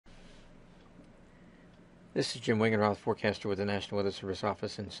This is Jim Wingenroth, forecaster with the National Weather Service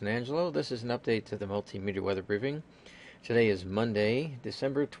office in San Angelo. This is an update to the multimedia weather briefing. Today is Monday,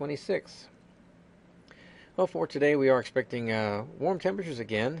 December 26th. Well, for today we are expecting warm temperatures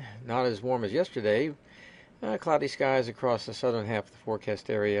again, not as warm as yesterday. Cloudy skies across the southern half of the forecast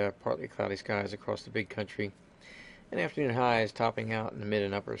area, partly cloudy skies across the big country, and afternoon highs topping out in the mid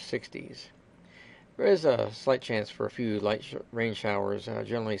and upper 60s. There is a slight chance for a few light rain showers,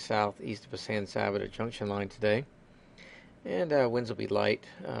 generally southeast of the San Salvador Junction line today. And winds will be light,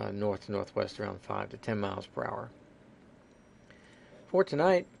 north to northwest around 5 to 10 miles per hour. For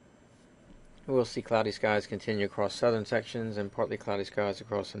tonight, we'll see cloudy skies continue across southern sections and partly cloudy skies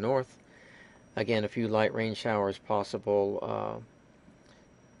across the north. Again, a few light rain showers possible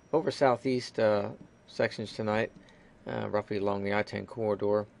over southeast sections tonight, roughly along the I-10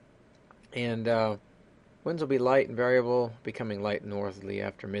 corridor. And winds will be light and variable, becoming light northerly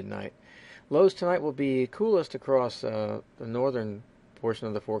after midnight. Lows tonight will be coolest across the northern portion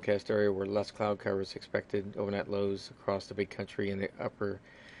of the forecast area where less cloud cover is expected. Overnight lows across the big country in the upper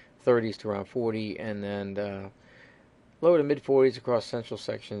 30s to around 40, and then low to mid 40s across central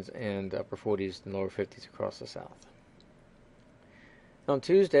sections and upper 40s and lower 50s across the south. On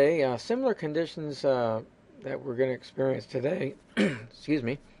Tuesday, similar conditions that we're going to experience today, excuse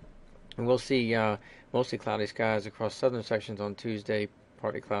me, and we'll see mostly cloudy skies across southern sections on Tuesday,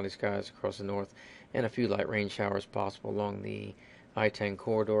 partly cloudy skies across the north, and a few light rain showers possible along the I-10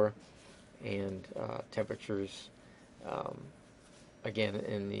 corridor, and temperatures again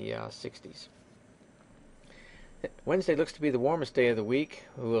in the 60s. Wednesday looks to be the warmest day of the week.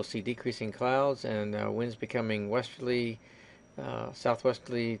 We will see decreasing clouds and winds becoming westerly,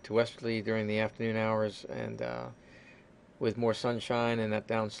 southwesterly to westerly during the afternoon hours, and with more sunshine and that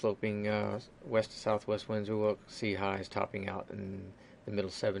downsloping west to southwest winds, we will see highs topping out in the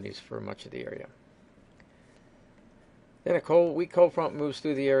middle 70s for much of the area. Then a weak cold front moves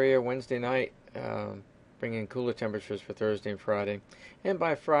through the area Wednesday night, bringing cooler temperatures for Thursday and Friday. And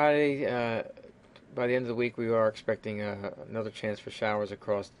by Friday, by the end of the week, we are expecting another chance for showers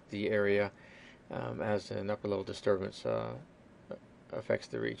across the area as an upper level disturbance affects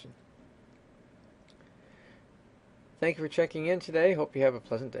the region. Thank you for checking in today. Hope you have a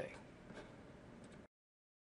pleasant day.